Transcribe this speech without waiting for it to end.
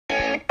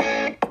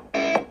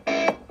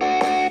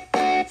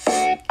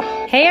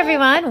Hey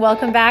everyone,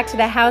 welcome back to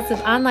the House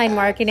of Online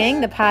Marketing,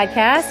 the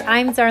podcast.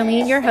 I'm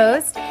Darlene, your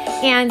host,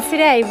 and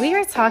today we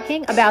are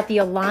talking about the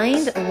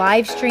aligned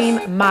live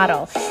stream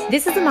model.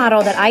 This is a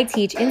model that I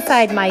teach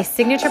inside my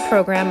signature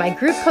program, my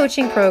group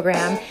coaching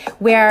program,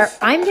 where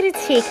I'm going to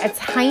take a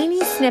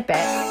tiny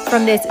snippet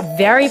from this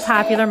very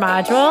popular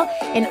module,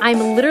 and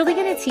I'm literally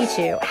going to teach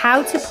you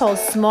how to pull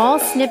small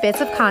snippets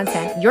of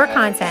content, your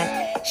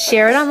content,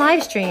 share it on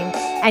live stream,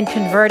 and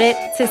convert it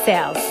to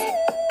sales.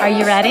 Are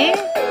you ready?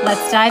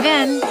 Let's dive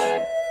in.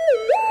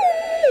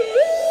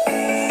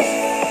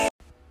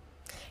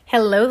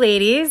 Hello,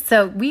 ladies.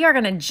 So we are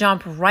going to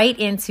jump right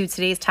into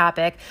today's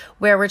topic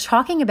where we're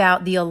talking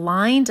about the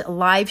aligned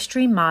live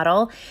stream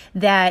model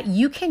that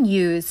you can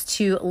use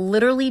to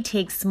literally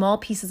take small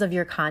pieces of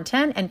your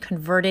content and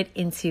convert it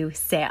into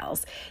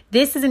sales.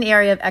 This is an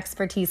area of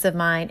expertise of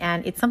mine,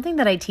 and it's something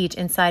that I teach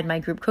inside my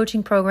group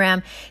coaching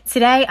program.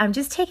 Today, I'm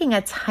just taking a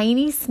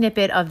tiny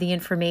snippet of the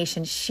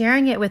information,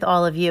 sharing it with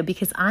all of you,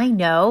 because I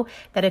know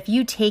that if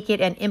you take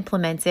it and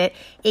implement it,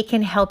 it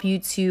can help you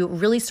to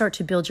really start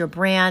to build your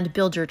brand,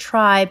 build your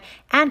tribe,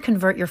 and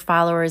convert your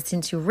followers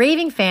into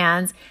raving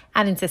fans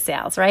and into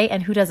sales, right?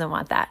 And who doesn't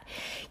want that?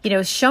 You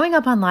know, showing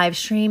up on live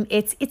stream,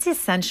 it's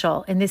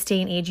essential in this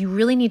day and age. You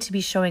really need to be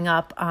showing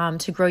up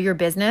to grow your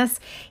business,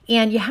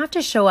 and you have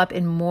to show up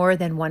in more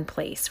than one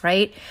place,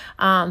 right?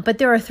 But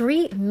there are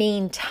three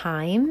main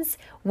times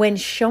when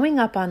showing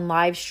up on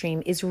live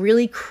stream is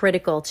really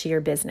critical to your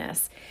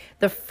business.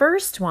 The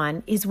first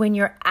one is when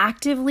you're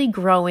actively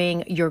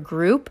growing your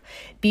group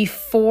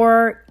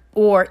before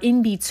or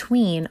in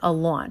between a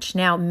launch.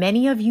 Now,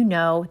 many of you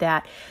know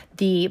that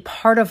the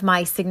part of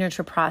my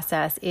signature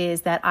process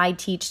is that I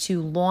teach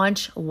to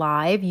launch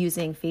live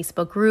using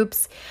Facebook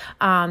groups.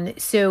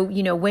 So,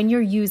 you know, when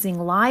you're using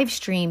live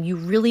stream, you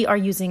really are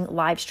using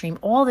live stream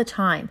all the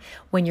time.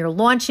 When you're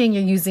launching,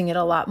 you're using it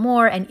a lot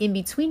more. And in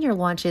between your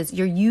launches,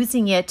 you're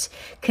using it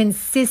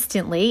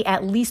consistently.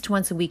 At least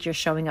once a week, you're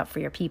showing up for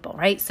your people,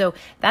 right? So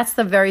that's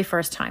the very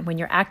first time when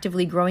you're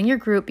actively growing your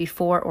group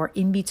before or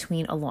in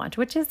between a launch,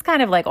 which is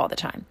kind of like all the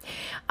time.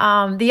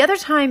 The other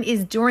time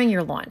is during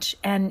your launch.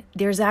 And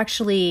there's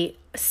actually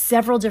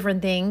several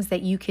different things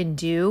that you can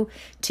do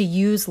to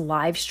use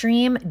live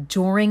stream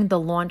during the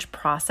launch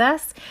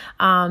process.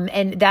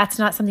 And that's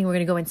not something we're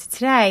going to go into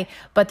today,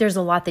 but there's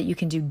a lot that you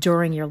can do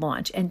during your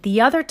launch. And the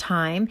other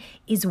time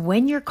is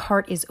when your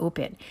cart is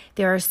open.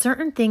 There are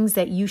certain things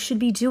that you should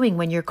be doing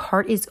when your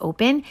cart is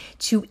open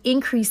to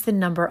increase the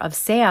number of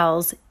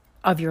sales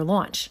of your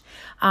launch.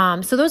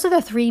 So those are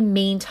the three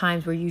main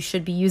times where you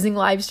should be using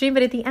live stream.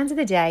 But at the end of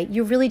the day,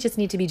 you really just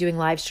need to be doing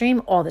live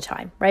stream all the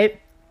time,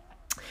 right?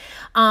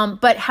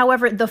 But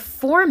however, the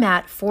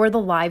format for the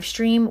live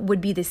stream would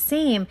be the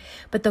same,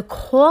 but the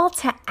call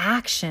to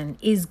action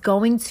is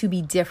going to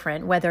be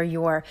different, whether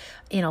you're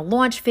in a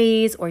launch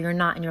phase or you're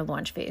not in your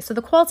launch phase. So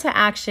the call to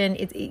action,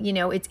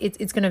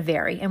 it's going to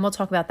vary, and we'll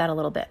talk about that a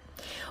little bit.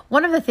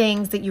 One of the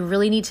things that you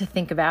really need to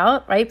think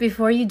about, right,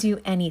 before you do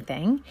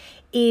anything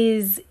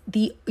is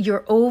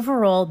your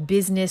overall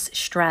business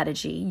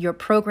strategy, your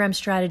program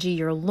strategy,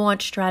 your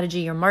launch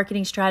strategy, your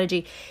marketing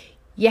strategy.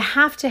 You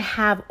have to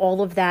have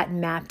all of that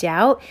mapped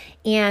out,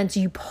 and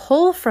you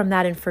pull from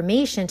that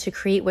information to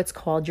create what's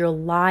called your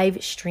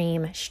live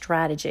stream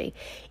strategy.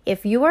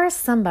 If you are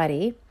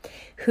somebody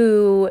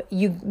who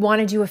you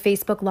want to do a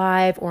Facebook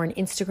Live or an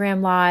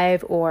Instagram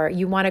Live, or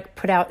you want to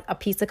put out a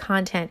piece of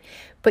content,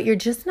 but you're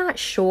just not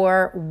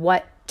sure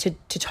what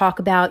to talk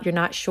about, you're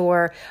not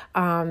sure,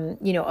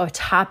 a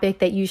topic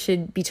that you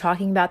should be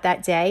talking about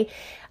that day,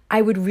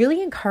 I would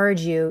really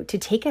encourage you to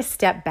take a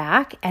step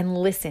back and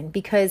listen,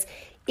 because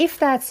if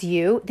that's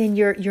you, then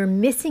you're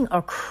missing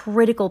a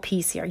critical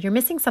piece here. You're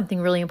missing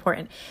something really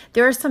important.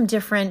 There are some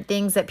different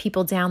things that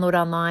people download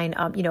online,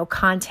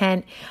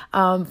 content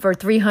for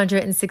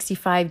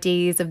 365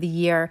 days of the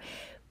year.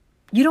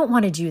 You don't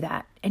want to do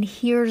that. And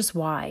here's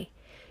why.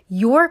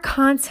 Your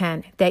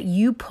content that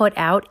you put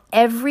out,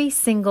 every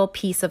single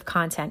piece of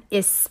content,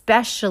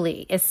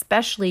 especially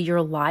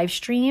your live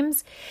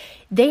streams,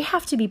 they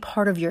have to be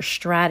part of your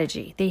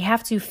strategy. They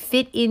have to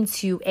fit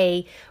into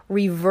a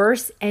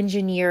reverse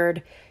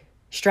engineered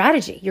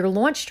strategy, your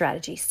launch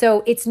strategy.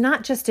 So it's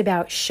not just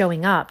about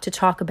showing up to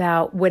talk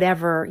about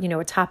whatever,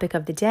 a topic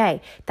of the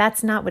day.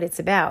 That's not what it's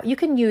about. You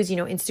can use,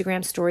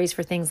 Instagram stories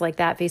for things like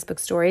that, Facebook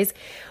stories.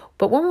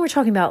 But when we're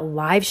talking about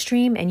live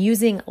stream and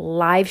using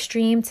live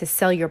stream to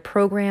sell your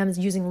programs,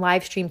 using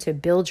live stream to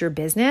build your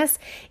business,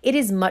 it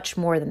is much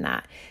more than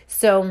that.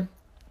 So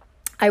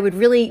I would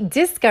really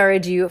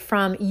discourage you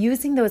from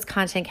using those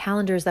content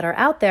calendars that are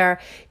out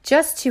there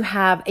just to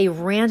have a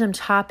random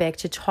topic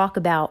to talk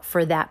about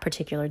for that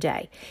particular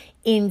day.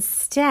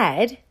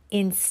 Instead,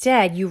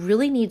 Instead, you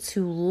really need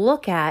to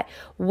look at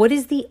what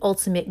is the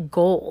ultimate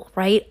goal,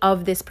 right,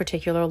 of this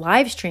particular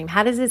live stream.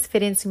 How does this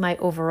fit into my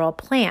overall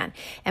plan?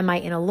 Am I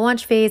in a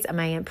launch phase? Am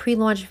I in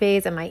pre-launch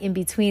phase? Am I in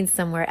between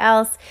somewhere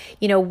else?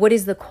 What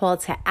is the call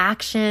to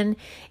action?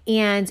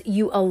 And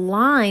you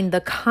align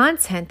the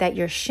content that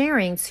you're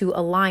sharing to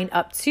align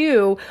up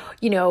to,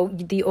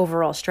 the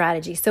overall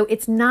strategy. So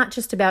it's not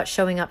just about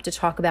showing up to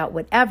talk about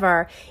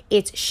whatever.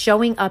 It's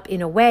showing up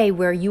in a way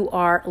where you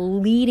are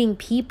leading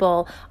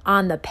people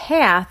on the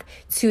path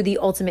to the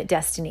ultimate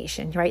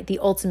destination, right? The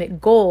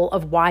ultimate goal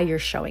of why you're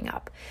showing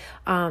up.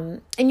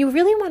 And you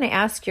really want to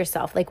ask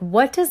yourself,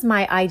 what does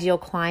my ideal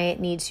client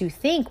need to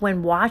think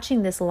when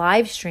watching this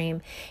live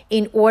stream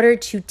in order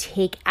to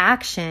take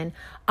action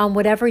on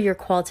whatever your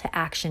call to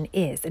action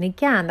is? And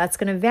again, that's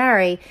going to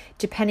vary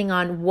depending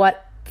on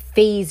what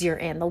phase you're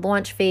in, the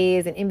launch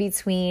phase and in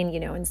between,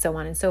 and so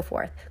on and so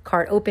forth.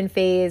 Cart open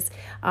phase,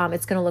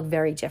 it's going to look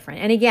very different.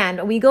 And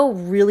again, we go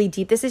really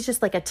deep. This is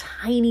just like a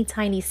tiny,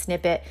 tiny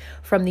snippet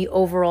from the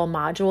overall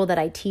module that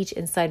I teach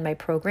inside my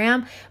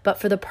program. But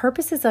for the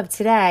purposes of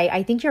today,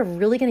 I think you're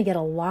really going to get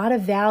a lot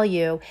of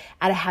value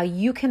out of how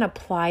you can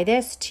apply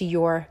this to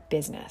your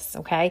business.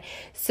 Okay.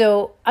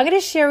 So I'm going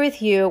to share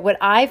with you what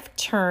I've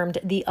termed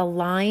the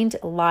aligned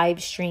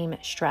live stream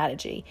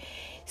strategy.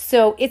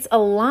 So it's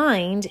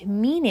aligned,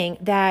 meaning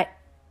that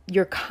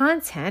your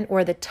content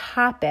or the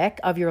topic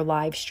of your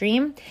live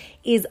stream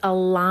is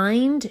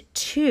aligned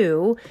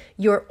to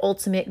your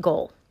ultimate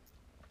goal,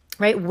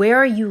 right? Where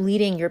are you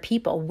leading your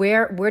people?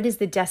 Where does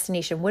the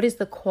destination? What is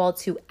the call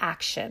to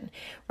action,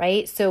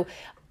 right? So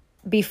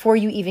before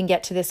you even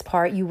get to this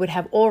part, you would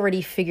have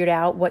already figured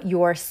out what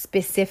your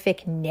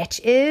specific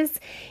niche is.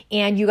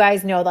 And you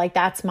guys know,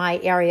 that's my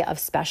area of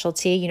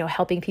specialty,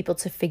 helping people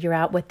to figure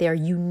out what their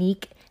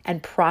unique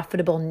and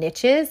profitable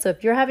niches. So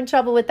if you're having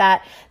trouble with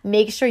that,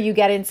 make sure you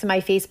get into my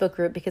Facebook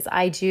group, because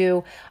I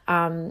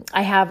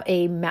have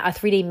a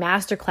 3-day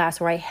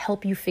masterclass where I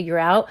help you figure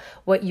out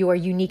what your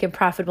unique and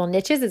profitable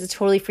niches is. It's a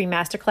totally free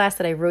masterclass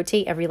that I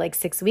rotate every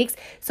 6 weeks.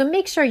 So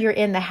make sure you're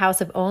in the House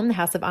of OM, the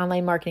House of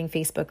Online Marketing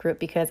Facebook group,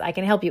 because I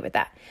can help you with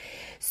that.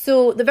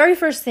 So the very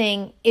first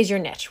thing is your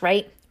niche,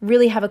 right?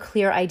 Really have a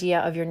clear idea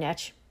of your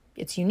niche.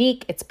 It's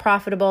unique, it's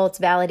profitable, it's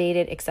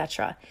validated,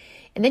 etc.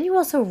 And then you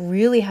also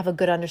really have a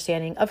good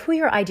understanding of who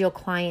your ideal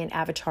client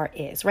avatar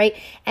is, right?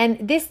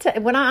 And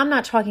when I'm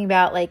not talking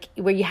about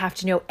where you have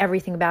to know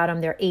everything about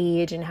them, their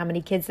age and how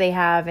many kids they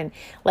have and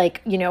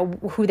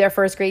who their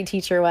first grade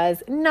teacher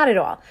was, not at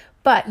all.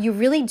 But you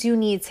really do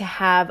need to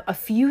have a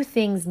few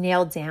things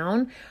nailed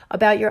down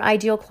about your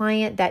ideal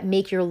client that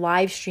make your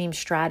live stream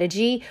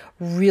strategy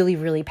really,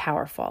 really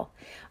powerful.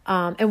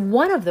 And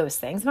one of those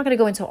things, I'm not going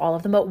to go into all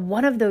of them, but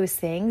one of those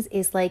things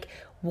is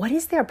what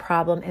is their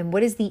problem and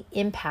what is the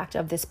impact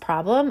of this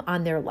problem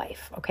on their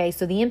life? Okay,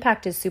 so the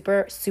impact is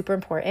super, super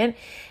important.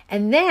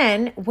 And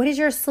then what is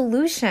your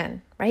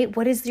solution, right?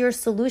 What is your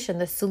solution?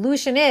 The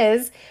solution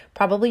is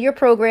probably your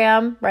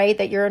program, right,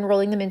 that you're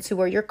enrolling them into,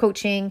 or your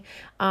coaching,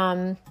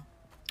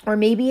 or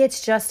maybe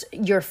it's just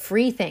your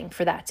free thing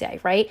for that day,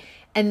 right?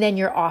 And then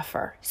your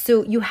offer.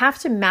 So you have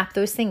to map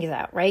those things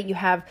out, right? You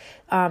have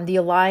the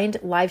aligned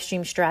live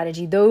stream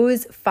strategy.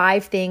 Those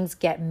 5 things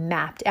get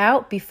mapped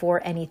out before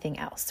anything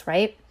else,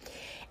 right?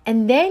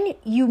 And then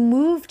you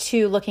move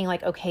to looking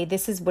okay,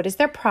 what is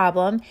their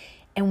problem?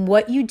 And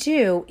what you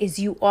do is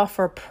you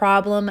offer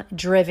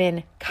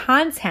problem-driven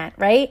content,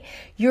 right?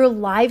 Your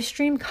live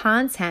stream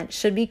content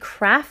should be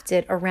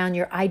crafted around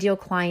your ideal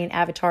client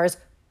avatar's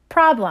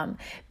problem,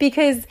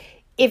 because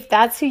if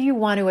that's who you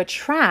want to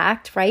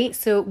attract, right?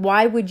 So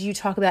why would you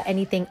talk about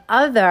anything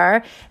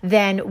other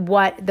than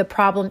what the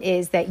problem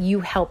is that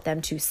you help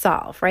them to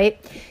solve, right?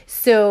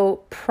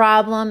 So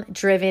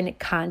problem-driven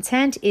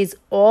content is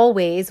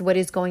always what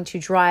is going to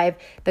drive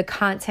the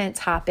content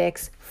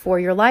topics for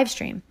your live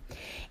stream.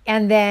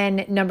 And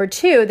then number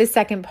 2, the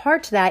second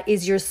part to that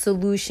is your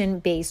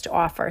solution-based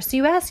offer. So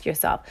you ask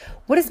yourself,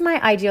 what does my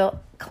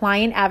ideal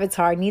client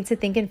avatar need to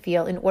think and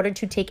feel in order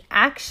to take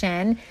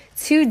action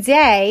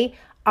today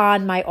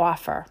on my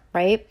offer,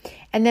 right?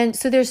 And then,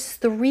 so there's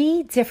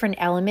 3 different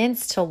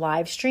elements to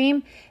live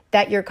stream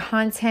that your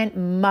content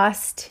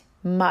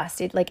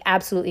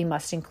absolutely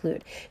must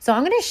include. So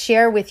I'm going to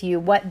share with you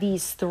what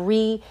these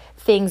 3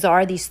 things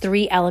are, these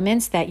 3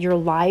 elements that your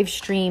live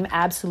stream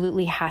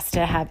absolutely has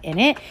to have in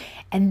it.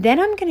 And then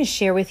I'm going to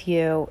share with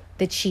you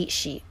the cheat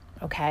sheet,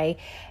 okay?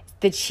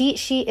 The cheat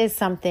sheet is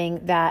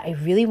something that I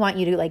really want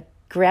you to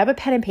grab a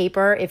pen and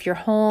paper. If you're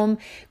home,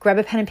 grab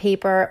a pen and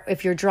paper.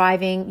 If you're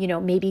driving,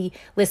 maybe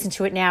listen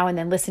to it now and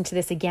then listen to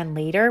this again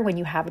later when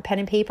you have a pen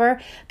and paper,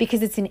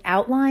 because it's an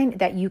outline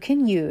that you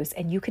can use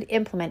and you could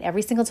implement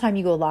every single time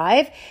you go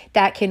live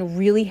that can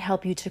really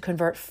help you to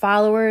convert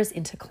followers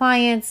into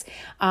clients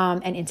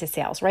and into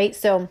sales, right?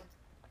 So,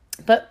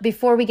 but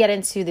before we get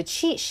into the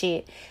cheat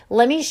sheet,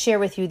 let me share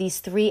with you these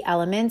 3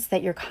 elements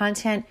that your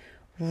content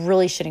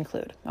really should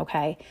include,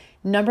 okay?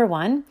 Number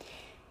 1,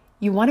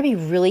 You want to be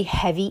really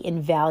heavy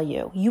in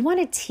value. You want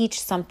to teach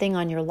something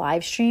on your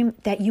live stream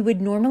that you would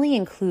normally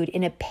include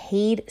in a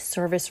paid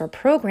service or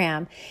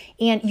program,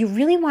 and you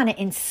really want to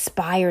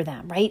inspire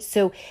them, right?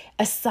 So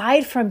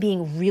aside from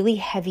being really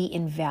heavy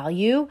in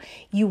value,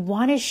 you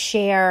want to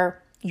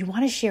share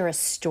a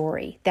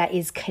story that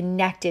is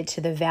connected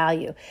to the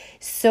value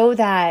so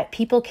that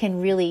people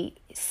can really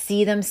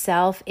see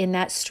themselves in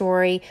that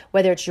story,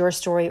 whether it's your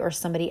story or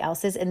somebody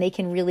else's, and they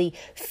can really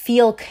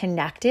feel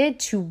connected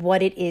to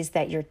what it is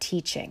that you're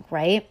teaching,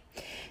 right?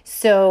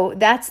 So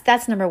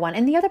that's number one.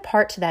 And the other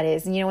part to that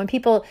is,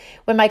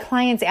 when my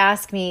clients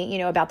ask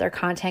me, about their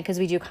content, because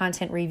we do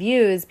content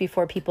reviews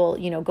before people,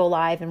 go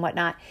live and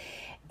whatnot,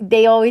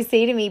 they always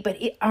say to me,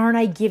 but aren't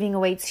I giving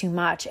away too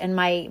much? And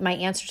my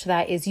answer to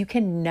that is you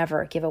can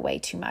never give away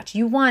too much.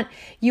 You want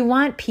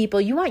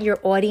your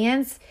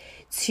audience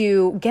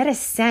to get a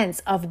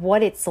sense of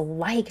what it's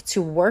like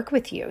to work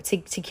with you,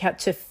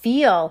 to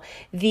feel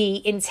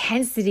the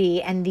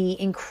intensity and the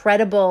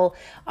incredible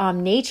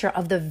nature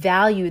of the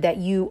value that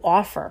you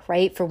offer,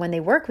 right, for when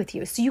they work with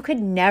you. So you could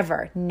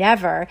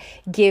never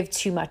give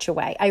too much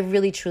away. I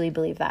really, truly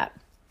believe that.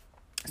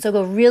 So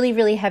go really,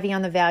 really heavy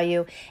on the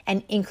value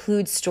and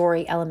include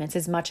story elements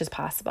as much as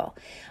possible.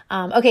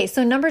 Okay,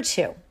 so number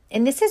 2.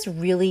 And this is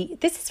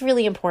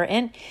really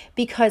important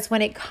because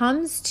when it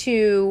comes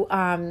to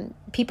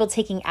people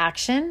taking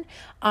action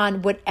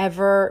on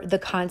whatever the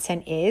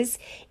content is,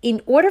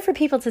 in order for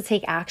people to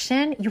take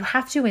action, you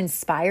have to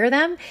inspire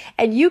them.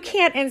 And you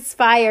can't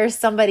inspire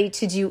somebody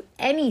to do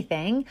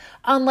anything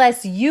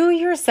unless you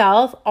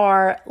yourself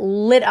are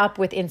lit up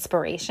with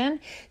inspiration.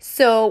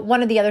 So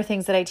one of the other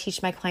things that I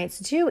teach my clients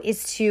to do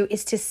is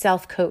to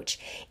self-coach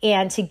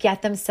and to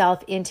get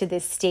themselves into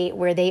this state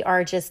where they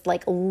are just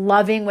like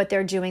loving what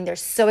they're doing. They're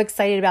so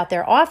excited about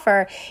their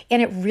offer,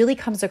 and it really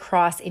comes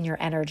across in your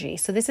energy.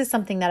 So this is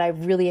something that I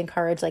really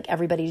encourage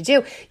everybody to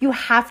do. You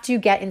have to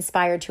get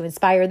inspired to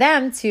inspire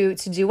them to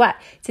do what?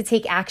 To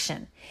take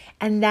action.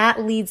 And that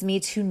leads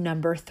me to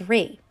number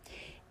 3.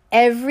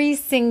 Every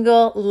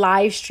single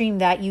live stream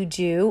that you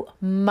do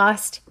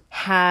must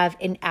have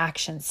an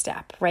action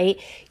step, right?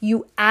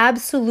 You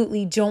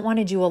absolutely don't want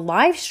to do a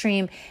live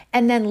stream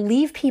and then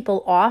leave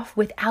people off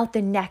without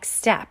the next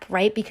step,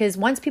 right? Because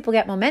once people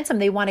get momentum,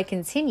 they want to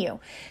continue.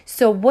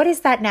 So what is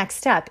that next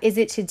step? Is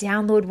it to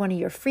download one of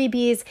your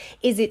freebies?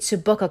 Is it to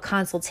book a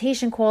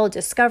consultation call, a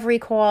discovery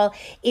call?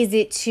 Is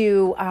it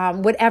to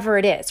whatever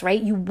it is,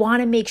 right? You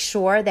want to make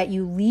sure that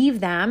you leave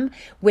them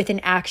with an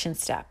action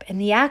step. And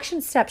the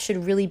action step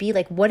should really be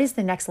what is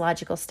the next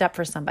logical step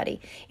for somebody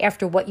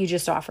after what you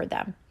just offered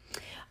them?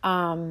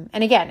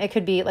 And again, it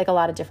could be a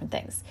lot of different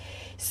things.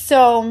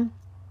 So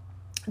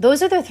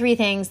those are the 3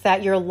 things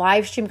that your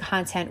live stream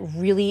content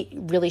really,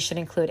 really should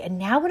include. And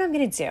now what I'm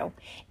going to do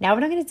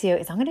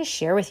is I'm going to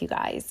share with you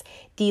guys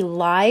the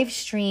live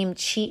stream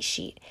cheat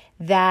sheet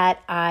that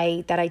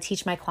I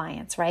teach my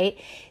clients, right?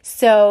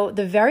 So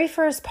the very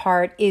first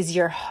part is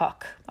your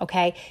hook,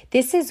 okay?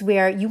 This is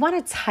where you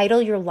want to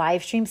title your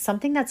live stream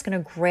something that's going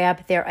to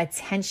grab their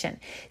attention,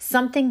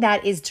 something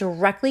that is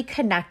directly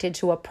connected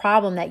to a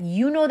problem that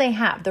they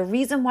have, the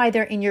reason why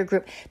they're in your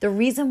group, the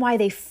reason why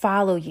they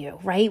follow you,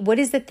 right? What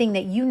is the thing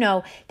that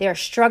they're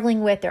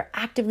struggling with, they're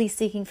actively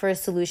seeking for a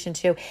solution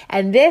to?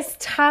 And this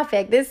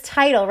topic, this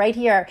title right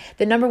here,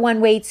 the number 1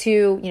 way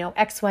to,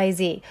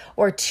 XYZ,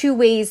 or 2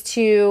 ways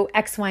to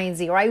X, Y, and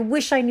Z, or I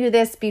wish I knew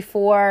this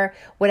before,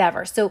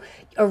 whatever. So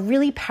a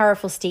really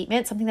powerful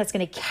statement, something that's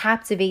going to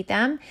captivate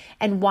them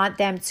and want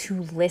them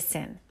to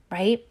listen,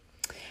 right?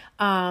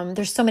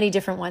 There's so many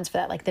different ones for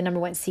that, like the number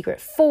 1 secret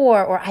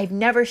for, or I've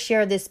never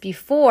shared this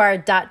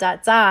before, ...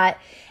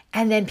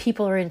 And then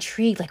people are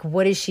intrigued,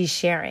 what is she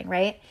sharing,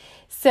 right?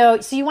 So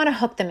you want to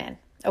hook them in,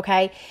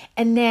 okay?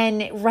 And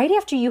then right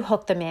after you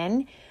hook them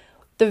in,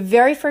 the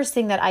very first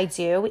thing that I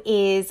do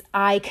is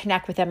I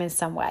connect with them in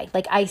some way.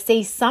 I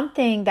say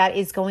something that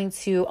is going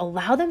to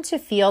allow them to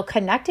feel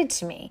connected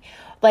to me.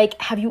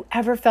 Have you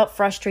ever felt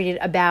frustrated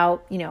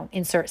about,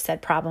 insert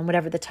said problem,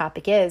 whatever the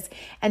topic is?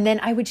 And then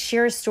I would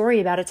share a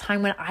story about a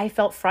time when I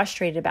felt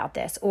frustrated about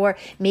this, or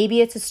maybe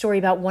it's a story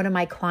about one of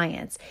my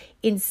clients.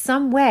 In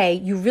some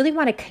way, you really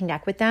want to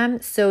connect with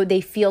them so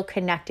they feel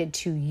connected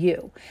to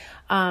you.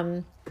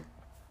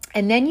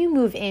 And then you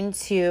move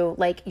into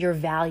your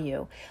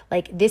value.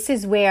 This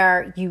is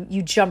where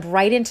you jump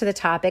right into the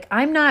topic.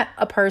 I'm not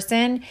a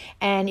person,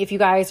 and if you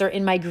guys are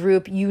in my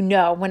group,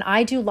 when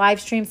I do live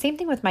stream, same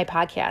thing with my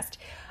podcast,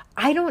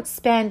 I don't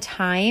spend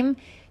time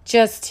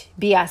just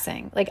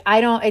BSing.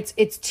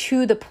 It's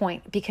to the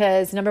point,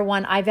 because number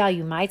 1, I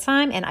value my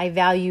time and I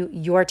value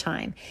your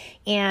time.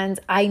 And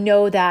I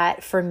know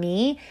that for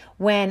me,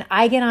 when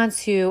I get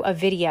onto a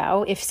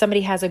video, if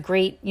somebody has a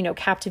great,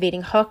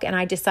 captivating hook and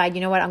I decide,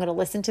 I'm going to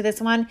listen to this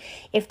one,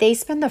 if they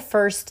spend the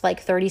first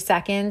 30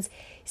 seconds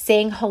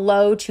saying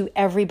hello to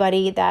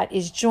everybody that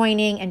is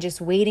joining and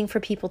just waiting for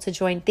people to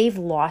join, they've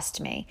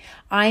lost me.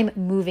 I'm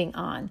moving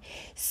on.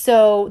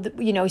 So,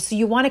 so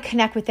you want to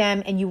connect with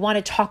them and you want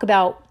to talk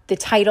about the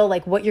title,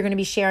 like what you're going to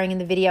be sharing in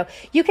the video.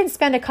 You can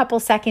spend a couple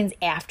seconds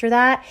after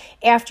that,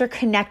 after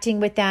connecting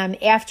with them,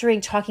 after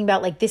talking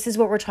about like, this is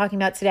what we're talking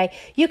about today.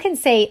 You can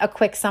say a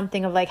quick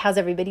something of like, how's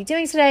everybody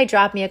doing today?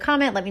 Drop me a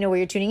comment. Let me know where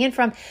you're tuning in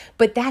from.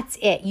 But that's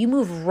it. You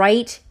move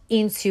right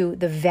into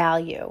the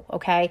value.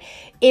 Okay.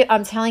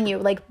 I'm telling you,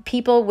 like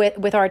people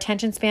with our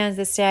attention spans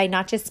this day,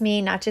 not just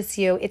me, not just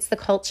you, it's the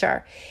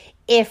culture.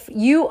 If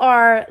you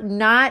are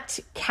not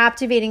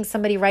captivating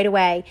somebody right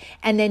away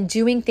and then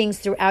doing things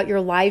throughout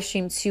your live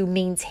stream to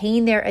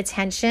maintain their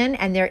attention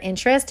and their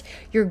interest,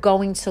 you're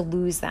going to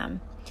lose them.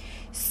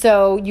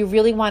 So you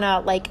really want to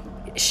like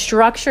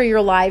structure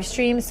your live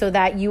stream so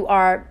that you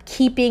are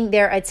keeping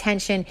their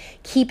attention,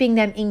 keeping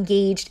them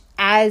engaged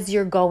as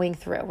you're going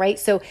through, right?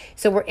 So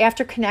where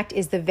after connect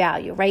is the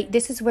value, right?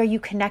 This is where you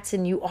connect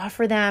and you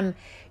offer them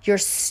your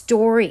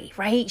story,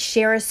 right?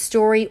 Share a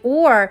story,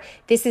 or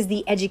this is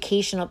the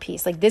educational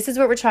piece. Like this is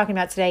what we're talking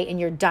about today, and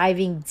you're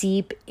diving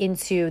deep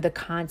into the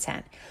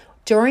content.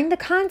 During the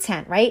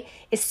content, right?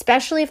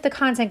 Especially if the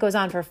content goes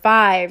on for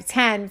 5,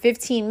 10,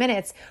 15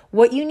 minutes,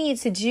 what you need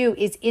to do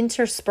is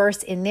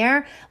intersperse in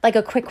there like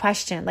a quick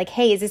question. Like,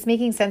 hey, is this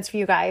making sense for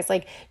you guys?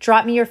 Like,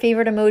 drop me your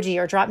favorite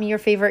emoji or drop me your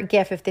favorite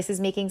GIF if this is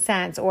making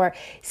sense, or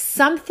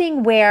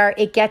something where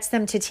it gets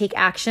them to take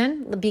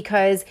action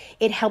because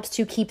it helps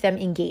to keep them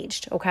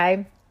engaged,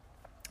 okay?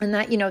 And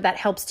that, that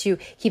helps to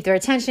keep their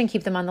attention,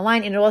 keep them on the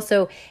line. And it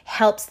also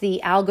helps the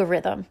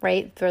algorithm,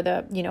 right? For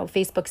the,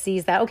 Facebook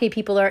sees that, okay,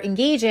 people are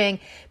engaging,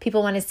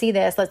 people want to see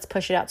this, let's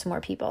push it out to more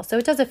people. So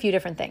it does a few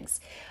different things.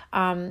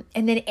 And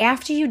then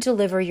after you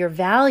deliver your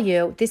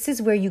value, this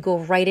is where you go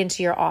right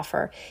into your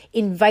offer.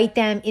 Invite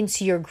them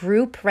into your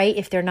group, right?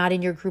 If they're not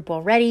in your group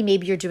already,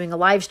 maybe you're doing a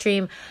live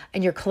stream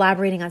and you're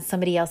collaborating on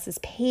somebody else's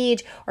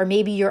page, or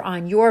maybe you're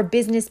on your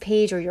business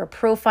page or your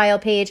profile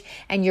page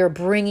and you're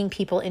bringing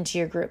people into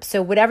your group.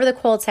 So whatever the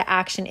call to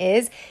action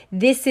is,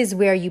 this is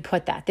where you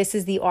put that. This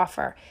is the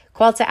offer.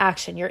 Call to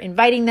action. You're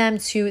inviting them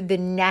to the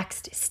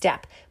next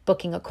step,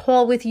 booking a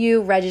call with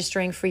you,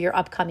 registering for your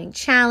upcoming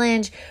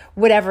challenge,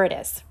 whatever it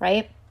is,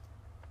 right?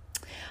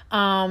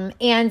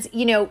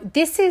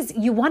 This is,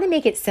 you want to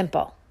make it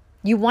simple.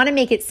 You want to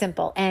make it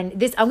simple. And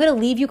this, I'm going to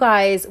leave you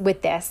guys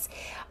with this.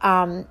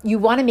 You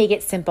want to make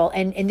it simple.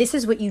 And this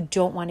is what you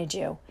don't want to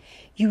do.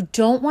 You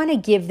don't want to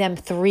give them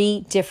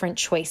 3 different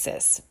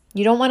choices.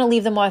 You don't want to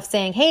leave them off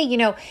saying, hey,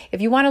 if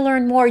you want to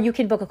learn more, you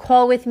can book a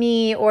call with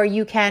me, or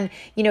you can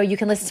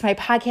listen to my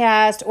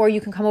podcast, or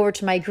you can come over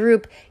to my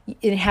group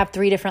and have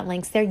 3 different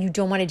links there. You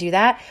don't want to do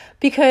that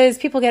because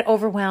people get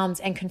overwhelmed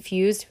and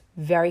confused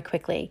very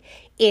quickly.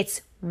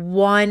 It's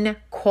one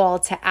call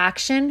to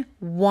action,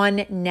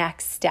 one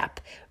next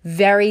step.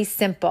 Very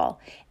simple.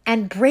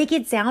 And break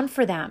it down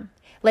for them.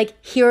 Like,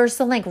 here's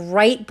the link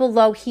right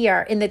below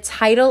here in the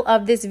title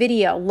of this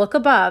video. Look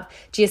above.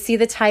 Do you see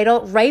the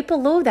title? Right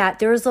below that,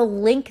 there's a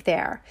link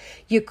there.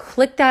 You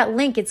click that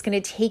link, it's going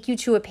to take you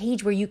to a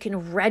page where you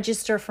can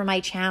register for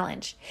my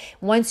challenge.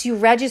 Once you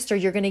register,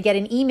 you're going to get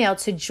an email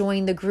to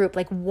join the group.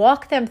 Like,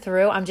 walk them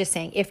through. I'm just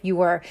saying, if you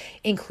were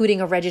including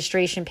a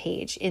registration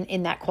page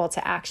in that call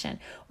to action,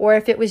 or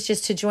if it was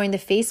just to join the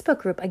Facebook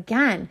group,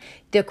 again,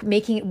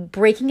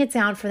 breaking it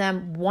down for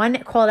them,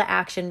 one call to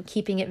action,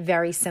 keeping it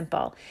very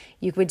simple.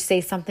 You would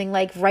say something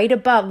like right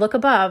above, look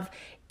above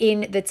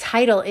in the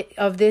title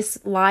of this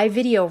live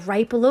video,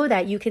 right below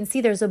that, you can see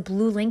there's a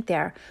blue link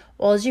there.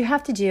 All you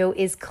have to do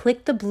is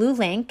click the blue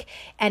link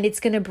and it's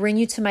going to bring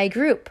you to my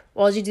group.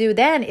 All you do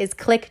then is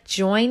click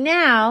join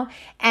now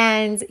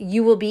and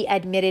you will be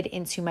admitted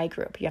into my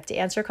group. You have to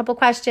answer a couple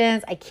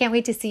questions. I can't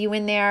wait to see you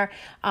in there.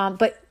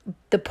 But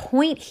the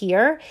point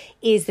here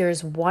is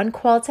there's one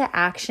call to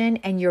action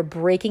and you're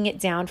breaking it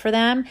down for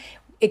them,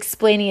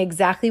 explaining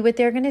exactly what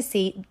they're going to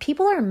see.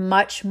 People are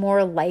much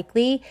more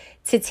likely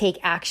to take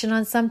action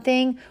on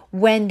something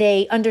when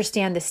they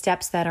understand the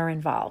steps that are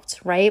involved,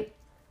 right?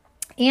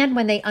 And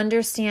when they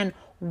understand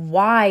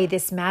why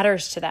this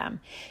matters to them.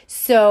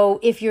 So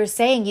if you're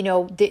saying,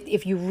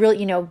 if you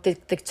really,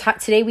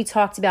 today we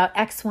talked about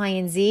X, Y,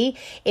 and Z,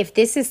 if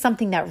this is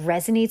something that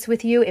resonates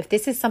with you, if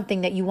this is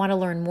something that you want to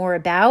learn more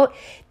about,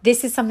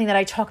 this is something that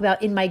I talk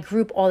about in my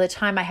group all the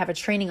time. I have a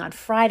training on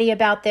Friday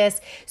about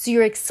this. So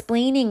you're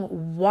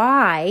explaining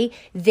why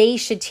they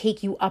should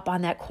take you up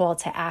on that call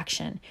to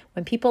action.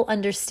 When people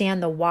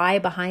understand the why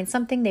behind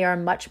something, they are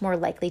much more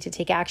likely to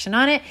take action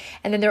on it.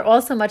 And then they're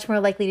also much more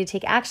likely to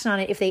take action on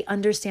it if they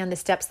understand the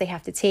steps they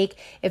have to take,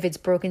 if it's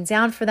broken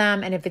down for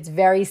them, and if it's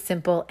very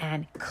simple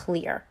and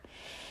clear.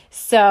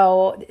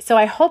 So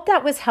I hope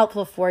that was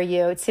helpful for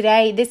you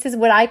today. This is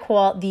what I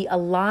call the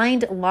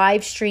aligned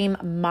live stream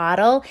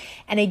model.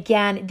 And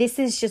again, this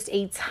is just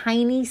a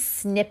tiny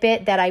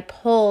snippet that I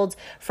pulled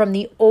from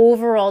the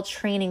overall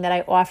training that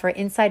I offer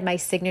inside my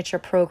signature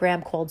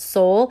program called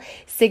Soul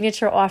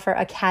Signature Offer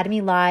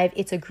Academy Live.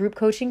 It's a group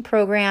coaching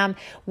program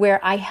where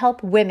I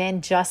help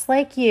women just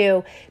like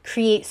you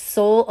create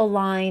soul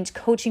aligned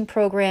coaching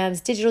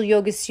programs, digital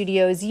yoga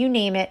studios, you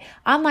name it,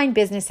 online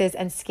businesses,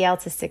 and scale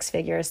to six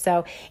figures.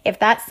 So if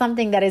that's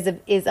something that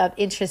is of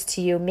interest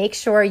to you, make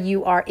sure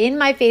you are in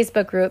my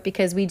Facebook group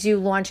because we do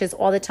launches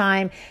all the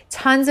time.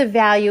 Tons of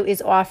value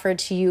is offered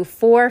to you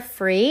for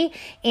free,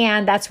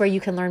 and that's where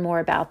you can learn more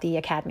about the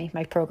Academy,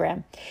 my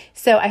program.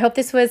 So I hope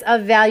this was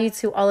of value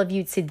to all of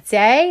you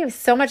today. It was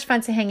so much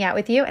fun to hang out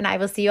with you, and I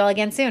will see you all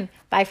again soon.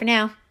 Bye for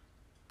now.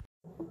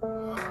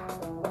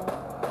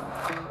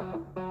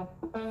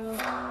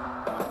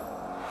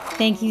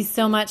 Thank you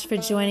so much for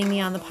joining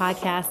me on the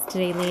podcast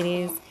today,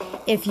 ladies.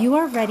 If you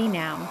are ready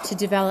now to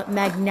develop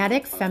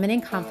magnetic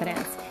feminine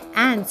confidence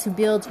and to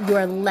build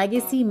your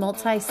legacy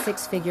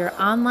multi-six-figure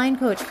online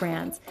coach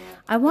brands,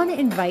 I want to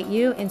invite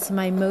you into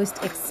my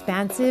most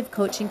expansive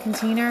coaching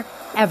container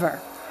ever.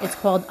 It's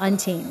called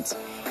Untamed.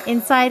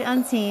 Inside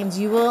Untamed,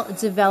 you will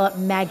develop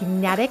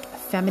magnetic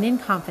feminine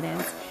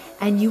confidence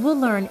and you will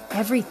learn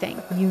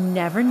everything you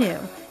never knew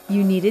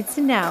you needed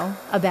to know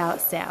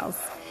about sales.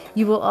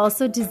 You will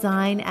also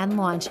design and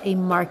launch a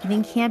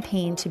marketing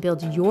campaign to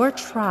build your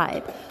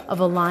tribe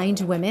of aligned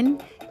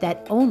women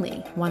that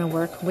only want to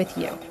work with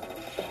you.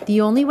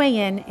 The only way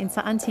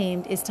into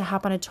Untamed is to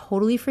hop on a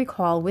totally free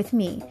call with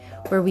me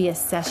where we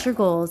assess your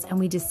goals and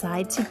we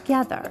decide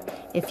together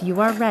if you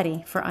are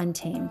ready for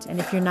Untamed. And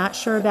if you're not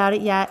sure about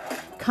it yet,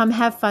 come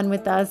have fun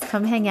with us.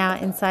 Come hang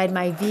out inside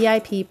my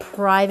VIP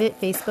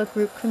private Facebook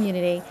group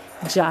community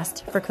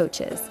just for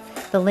coaches.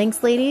 The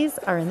links, ladies,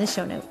 are in the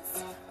show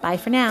notes. Bye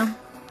for now.